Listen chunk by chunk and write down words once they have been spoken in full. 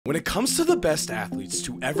When it comes to the best athletes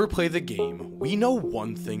to ever play the game, we know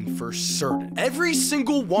one thing for certain. Every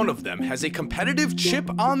single one of them has a competitive chip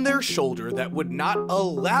on their shoulder that would not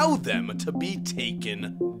allow them to be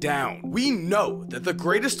taken down. We know that the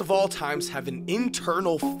greatest of all times have an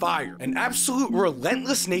internal fire, an absolute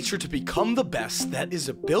relentless nature to become the best that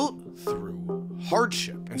is built through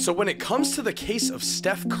hardship. And so when it comes to the case of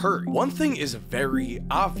Steph Curry, one thing is very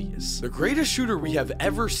obvious. The greatest shooter we have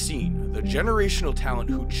ever seen, the generational talent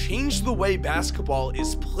who changed the way basketball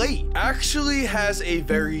is played, actually has a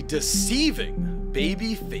very deceiving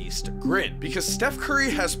baby-faced grin, because Steph Curry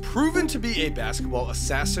has proven to be a basketball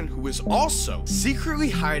assassin who is also secretly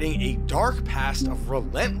hiding a dark past of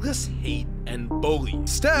relentless hate and bullying.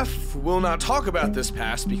 Steph will not talk about this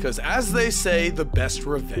past because, as they say, the best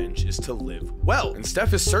revenge is to live well, and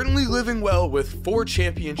Steph is certainly living well with 4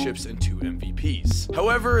 championships and 2 MVPs.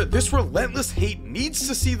 However, this relentless hate needs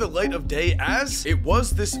to see the light of day, as it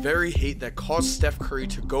was this very hate that caused Steph Curry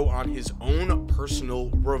to go on his own personal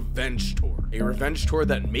revenge tour. A revenge tour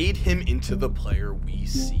that made him into the player we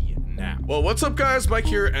see now. Well, what's up guys, Mike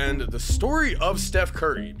here, and the story of Steph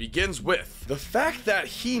Curry begins with the fact that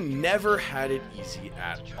he never had it easy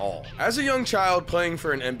at all. As a young child playing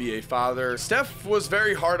for an NBA father, Steph was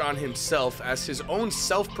very hard on himself, as his own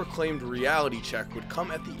self-proclaimed reality check would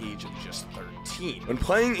come at the age of just 13. When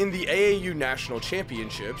playing in the AAU National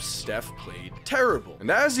Championships, Steph played terrible. And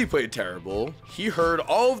as he played terrible, he heard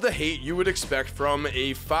all of the hate you would expect from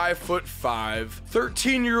a 5'5",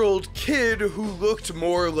 13-year-old kid who looked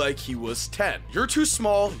more like he was 10. You're too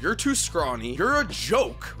small, you're too scrawny, you're a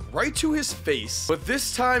joke, right to his face. But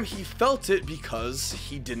this time he felt it because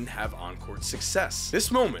he didn't have on-court success.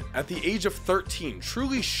 This moment at the age of 13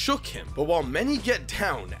 truly shook him. But while many get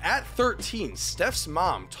down, at 13, Steph's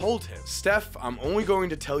mom told him, "Steph, I'm only going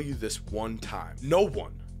to tell you this one time. No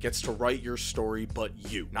one gets to write your story but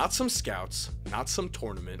you. Not some scouts, not some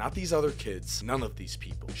tournament, not these other kids, none of these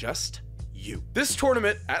people, just you." This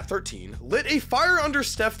tournament at 13 lit a fire under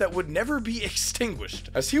Steph that would never be extinguished.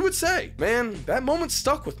 As he would say, "Man, that moment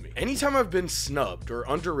stuck with me. Anytime I've been snubbed or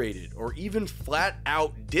underrated or even flat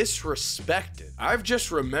out disrespected, I've just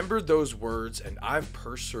remembered those words and I've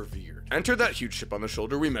persevered." Enter that huge chip on the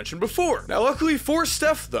shoulder we mentioned before. Now luckily for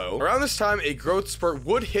Steph though, around this time a growth spurt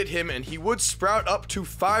would hit him and he would sprout up to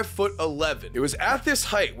 5'11". It was at this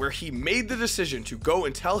height where he made the decision to go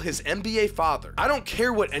and tell his NBA father, "I don't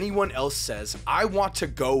care what anyone else says, I want to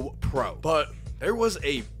go pro." But there was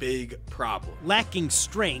a big problem. Lacking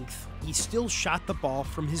strength, he still shot the ball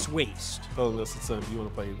from his waist. Oh, listen, son, if you want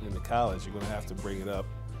to play in the college, you're going to have to bring it up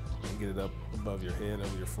and get it up above your head,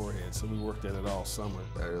 over your forehead. So we worked at it all summer.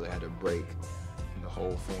 I really had to break the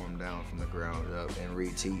whole form down from the ground up and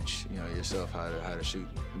reteach, yourself how to shoot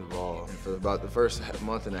the ball. And for about the first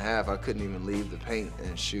month and a half, I couldn't even leave the paint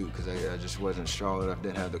and shoot because I just wasn't strong enough,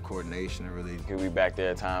 didn't have the coordination to really. He'd be back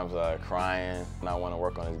there at times crying, not want to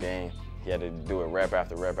work on his game. He had to do it rep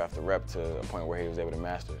after rep after rep to a point where he was able to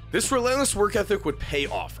master it. This relentless work ethic would pay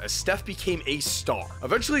off as Steph became a star,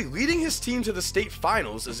 eventually leading his team to the state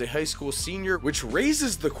finals as a high school senior, which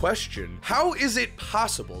raises the question, how is it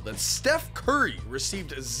possible that Steph Curry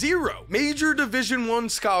received 0 major Division I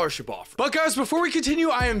scholarship offer? But guys, before we continue,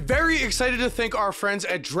 I am very excited to thank our friends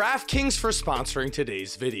at DraftKings for sponsoring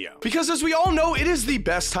today's video. Because as we all know, it is the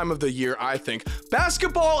best time of the year, I think.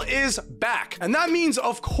 Basketball is back, and that means,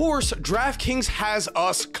 of course, DraftKings has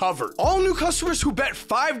us covered. All new customers who bet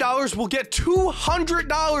 $5 will get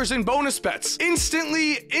 $200 in bonus bets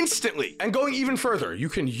instantly. And going even further, you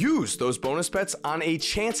can use those bonus bets on a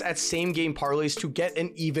chance at same game parlays to get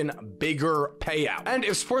an even bigger payout. And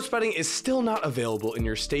if sports betting is still not available in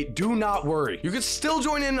your state, do not worry. You can still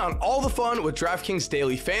join in on all the fun with DraftKings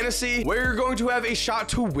Daily Fantasy, where you're going to have a shot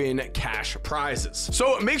to win cash prizes.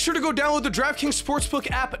 So make sure to go download the DraftKings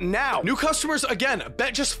Sportsbook app now. New customers, again,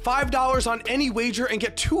 bet just $5 on any wager and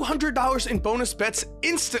get $200 in bonus bets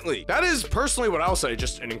instantly. That is personally what I'll say,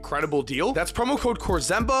 just an incredible deal. That's promo code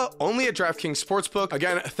Korzemba only at DraftKings Sportsbook.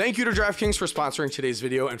 Again, thank you to DraftKings for sponsoring today's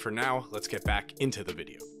video. And for now, let's get back into the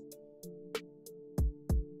video.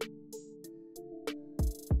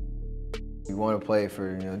 You want to play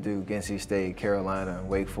for Duke, NC State, Carolina, and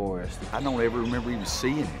Wake Forest. I don't ever remember even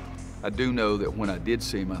seeing him. I do know that when I did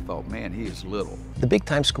see him, I thought, man, he is little. The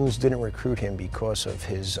big-time schools didn't recruit him because of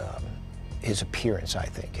his appearance, I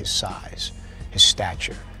think, his size, his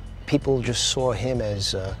stature. People just saw him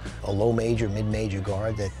as a low-major, mid-major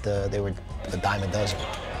guard that they were a dime a dozen.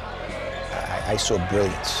 I saw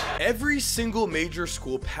brilliance. Every single major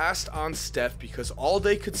school passed on Steph because all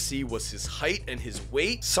they could see was his height and his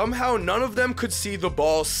weight. Somehow none of them could see the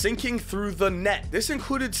ball sinking through the net. This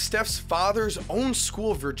included Steph's father's own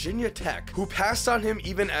school, Virginia Tech, who passed on him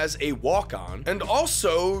even as a walk-on, and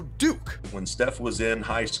also Duke. When Steph was in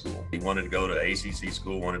high school, he wanted to go to ACC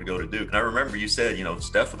school, wanted to go to Duke. And I remember you said, you know,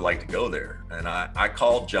 Steph would like to go there. And I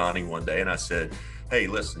called Johnny one day and I said, hey,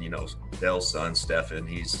 listen, you know, Dell's son, Stephen,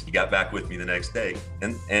 he got back with me the next day.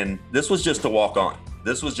 And this was just to walk on.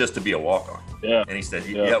 This was just to be a walk-on. Yeah. And he said,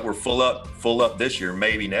 yeah, we're full up this year,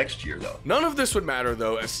 maybe next year though. None of this would matter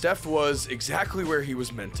though, as Steph was exactly where he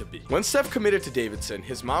was meant to be. When Steph committed to Davidson,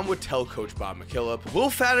 his mom would tell Coach Bob McKillop, "We'll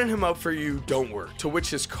fatten him up for you, don't worry." To which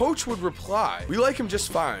his coach would reply, "We like him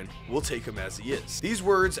just fine, we'll take him as he is." These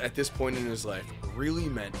words at this point in his life really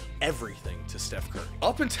meant everything to Steph Curry.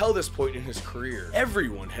 Up until this point in his career,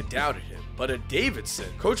 everyone had doubted him. But at Davidson,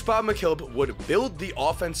 Coach Bob McKillop would build the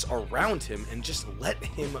offense around him and just let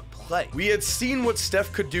him play. We had seen what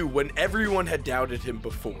Steph could do when everyone had doubted him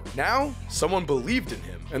before. Now, someone believed in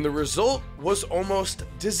him, and the result was almost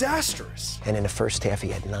disastrous. And in the first half, he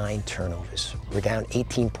had 9 turnovers. We're down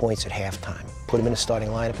 18 points at halftime. Put him in the starting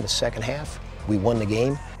lineup in the second half. We won the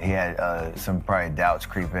game. He had some probably doubts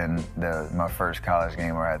creep in my first college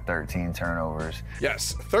game where I had 13 turnovers.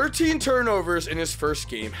 Yes, 13 turnovers in his first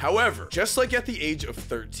game. However, just like at the age of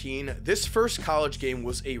 13, this first college game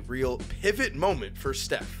was a real pivot moment for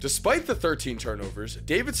Steph. Despite the 13 turnovers,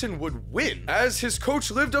 Davidson would win, as his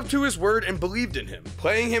coach lived up to his word and believed in him,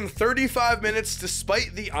 playing him 35 minutes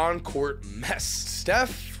despite the on-court mess.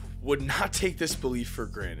 Steph would not take this belief for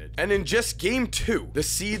granted. And in just game 2, the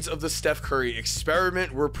seeds of the Steph Curry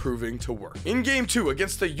experiment were proving to work. In game 2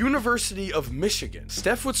 against the University of Michigan,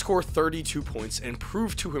 Steph would score 32 points and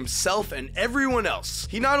prove to himself and everyone else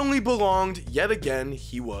he not only belonged, yet again,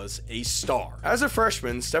 he was a star. As a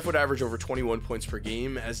freshman, Steph would average over 21 points per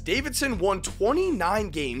game as Davidson won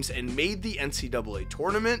 29 games and made the NCAA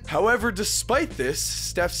tournament. However, despite this,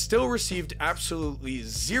 Steph still received absolutely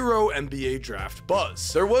zero NBA draft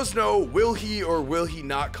buzz. There was no will he or will he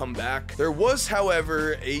not come back. There was,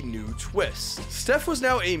 however, a new twist. Steph was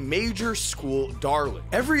now a major school darling.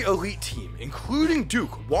 Every elite team, including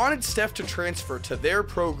Duke, wanted Steph to transfer to their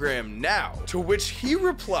program now, to which he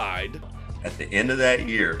replied, At the end of that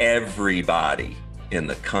year, everybody in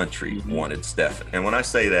the country wanted Stephen. And when I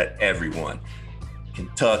say that, everyone,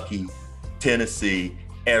 Kentucky, Tennessee,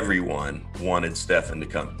 everyone wanted Stephen to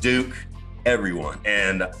come. Duke, everyone.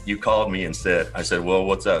 And you called me and I said, well,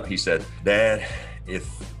 what's up? He said, Dad, if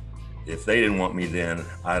they didn't want me then,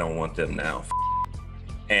 I don't want them now.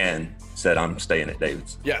 And said, I'm staying at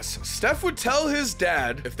Davidson. Yes, Steph would tell his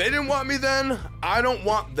dad, if they didn't want me then, I don't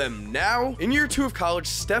want them now. In year 2 of college,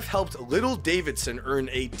 Steph helped little Davidson earn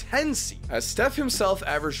a 10 seed, as Steph himself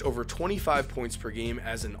averaged over 25 points per game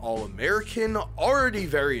as an All-American, already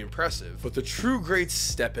very impressive, but the true greats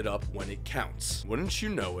step it up when it counts. Wouldn't you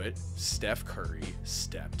know it, Steph Curry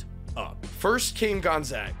stepped up. First came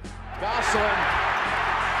Gonzaga. Gosselin,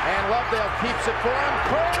 and Lovedale keeps it for him.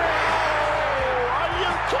 Curry! Are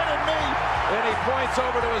you kidding me? And he points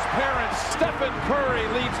over to his parents. Stephen Curry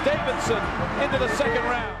leads Davidson into the second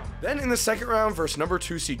round. Then in the second round versus number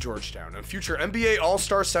 2 seed Georgetown and future NBA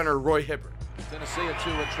All-Star center Roy Hibbert. Tennessee at 2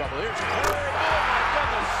 in trouble. Here's Curry. Oh my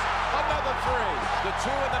goodness. Another 3. The 2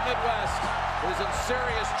 in the Midwest is in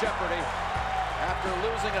serious jeopardy after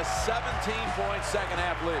losing a 17-point second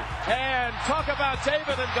half lead. And talk about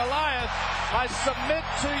David and Goliath. I submit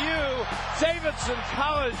to you, Davidson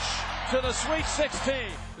College to the Sweet 16.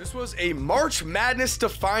 This was a March Madness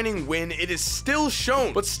defining win. It is still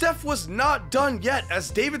shown, but Steph was not done yet, as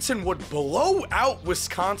Davidson would blow out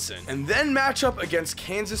Wisconsin and then match up against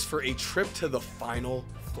Kansas for a trip to the Final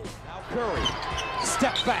Four. Now Curry,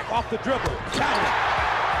 step back off the dribble, got it.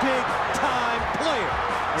 Big time player,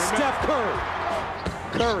 Steph Curry.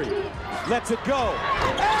 Curry lets it go,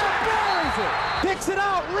 and buries it, picks it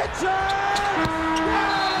out, Richard!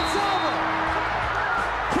 And it's over!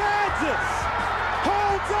 Kansas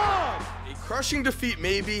holds on! A crushing defeat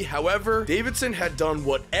maybe, however, Davidson had done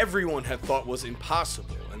what everyone had thought was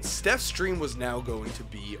impossible, and Steph's dream was now going to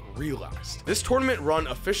be realized. This tournament run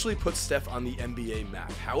officially put Steph on the NBA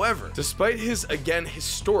map. However, despite his, again,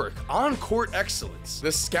 historic on-court excellence,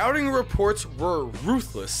 the scouting reports were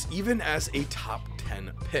ruthless even as a top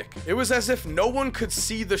 10 pick. It was as if no one could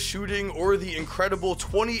see the shooting or the incredible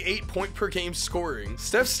 28 point per game scoring.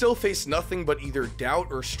 Steph still faced nothing but either doubt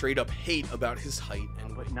or straight up hate about his height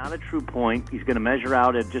and weight. but not a true point. He's going to measure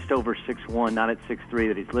out at just over 6'1", not at 6'3"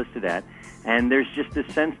 that he's listed at. And there's just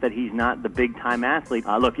a sense that he's not the big-time athlete.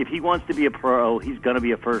 Look, if he wants to be a pro, he's going to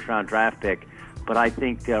be a first-round draft pick. But I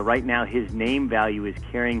think right now his name value is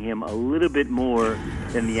carrying him a little bit more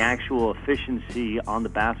than the actual efficiency on the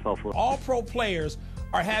basketball floor. All pro players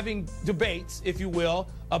are having debates, if you will,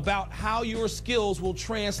 about how your skills will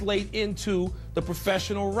translate into the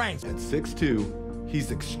professional ranks. At 6'2",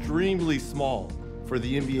 he's extremely small for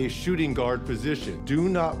the NBA shooting guard position. Do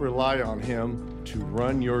not rely on him to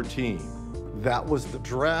run your team. That was the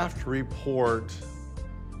draft report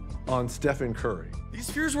on Stephen Curry. These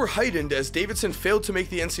fears were heightened as Davidson failed to make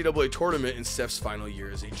the NCAA tournament in Steph's final year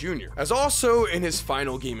as a junior. As also in his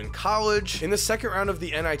final game in college, in the second round of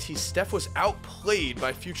the NIT, Steph was outplayed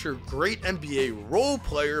by future great NBA role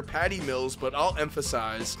player Patty Mills, but I'll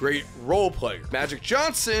emphasize great role player Magic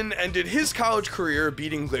Johnson ended his college career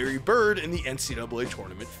beating Larry Bird in the NCAA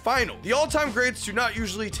tournament final. The all-time greats do not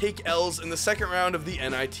usually take L's in the second round of the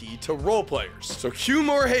NIT to role players, so cue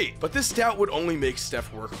more hate, but this doubt would only make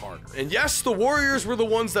Steph work harder. And yes, the Warriors were the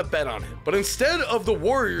ones that bet on him, but instead of the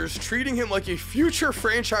Warriors treating him like a future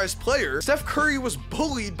franchise player, Steph Curry was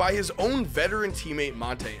bullied by his own veteran teammate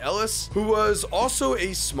Monte Ellis, who was also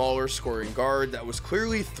a smaller scoring guard that was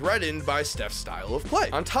clearly threatened by Steph's style of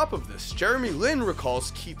play. On top of this, Jeremy Lin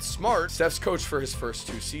recalls Keith Smart, Steph's coach for his first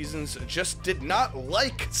 2 seasons, just did not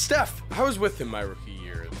like Steph. I was with him my rookie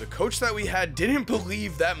year. The coach that we had didn't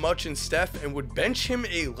believe that much in Steph and would bench him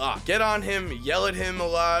a lot. Get on him, yell at him a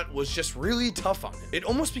lot, was just really tough on him. It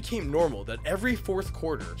almost became normal that every fourth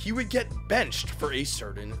quarter, he would get benched for a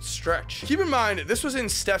certain stretch. Keep in mind, this was in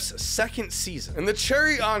Steph's second season, and the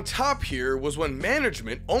cherry on top here was when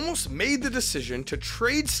management almost made the decision to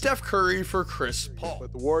trade Steph Curry for Chris Paul.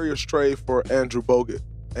 But the Warriors trade for Andrew Bogut,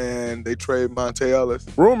 and they trade Monte Ellis.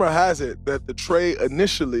 Rumor has it that the trade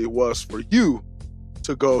initially was for you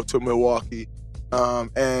to go to Milwaukee,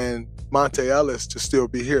 and Monte Ellis to still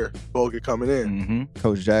be here, Bogut coming in.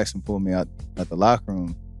 Coach Jackson pulled me out at the locker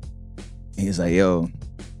room. He's like, yo,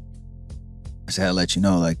 I said, I'll let you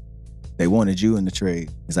know, like, they wanted you in the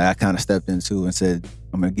trade. He's like, I kind of stepped into and said,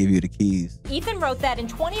 I'm going to give you the keys. Ethan wrote that in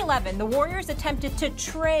 2011, the Warriors attempted to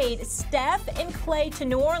trade Steph and Clay to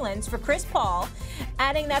New Orleans for Chris Paul,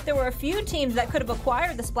 adding that there were a few teams that could have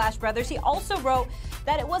acquired the Splash Brothers. He also wrote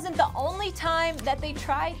that it wasn't the only time that they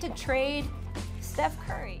tried to trade Steph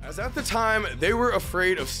Curry. As at the time, they were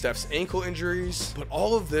afraid of Steph's ankle injuries, but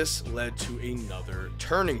all of this led to another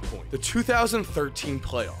turning point, the 2013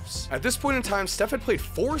 playoffs. At this point in time, Steph had played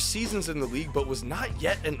 4 seasons in the league, but was not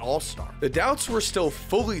yet an all-star. The doubts were still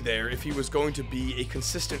fully there if he was going to be a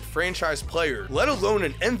consistent franchise player, let alone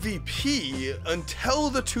an MVP, until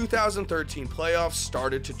the 2013 playoffs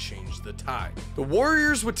started to change the tide. The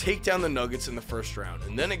Warriors would take down the Nuggets in the first round,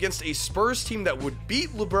 and then against a Spurs team that would beat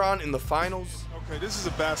LeBron in the finals. Okay, this is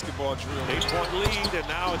a basketball drill. 8-point lead, and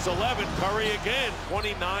now it's 11. Curry again,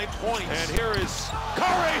 29 points. And here is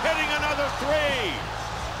Curry hitting another 3.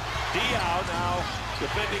 Diaw now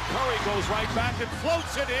defending Curry, goes right back and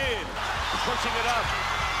floats it in. Pushing it up,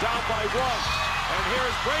 down by 1. And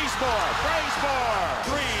here's Bazemore.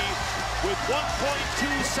 3 with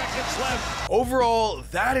 1.2 seconds left. Overall,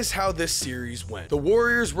 that is how this series went. The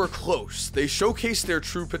Warriors were close. They showcased their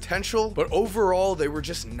true potential, but overall, they were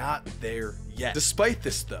just not there yet. Despite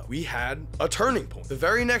this though, we had a turning point. The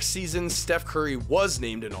very next season, Steph Curry was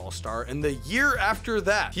named an All-Star, and the year after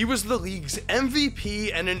that, he was the league's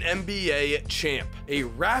MVP and an NBA champ. A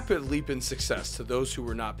rapid leap in success to those who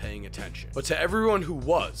were not paying attention. But to everyone who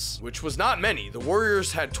was, which was not many, the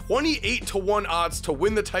Warriors had 28-1 odds to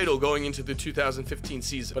win the title going into the 2015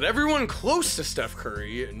 season. But everyone close to Steph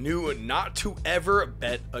Curry knew not to ever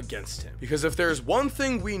bet against him. Because if there's one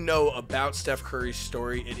thing we know about Steph Curry's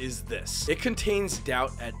story, it is this. It contains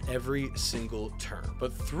doubt at every single turn.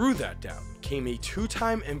 But through that doubt came a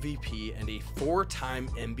 2-time MVP and a 4-time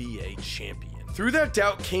NBA champion. Through that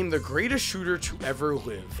doubt came the greatest shooter to ever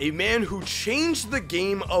live, a man who changed the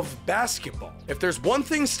game of basketball. If there's one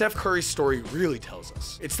thing Steph Curry's story really tells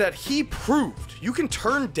us, it's that he proved you can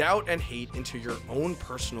turn doubt and hate into your own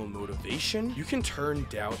personal motivation. You can turn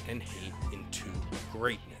doubt and hate into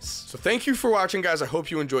greatness. So thank you for watching, guys. I hope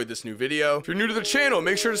you enjoyed this new video. If you're new to the channel,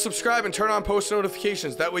 make sure to subscribe and turn on post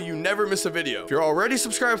notifications. That way you never miss a video. If you're already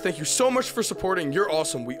subscribed, thank you so much for supporting. You're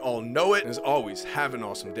awesome. We all know it. And as always, have an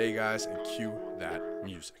awesome day, guys, and cue that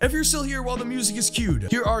music. If you're still here while the music is cued,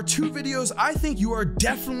 here are 2 videos I think you are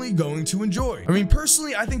definitely going to enjoy. I mean,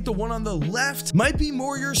 personally, I think the one on the left might be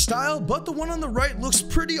more your style, but the one on the right looks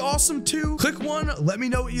pretty awesome too. Click one, let me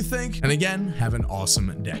know what you think. And again, have an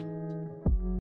awesome day.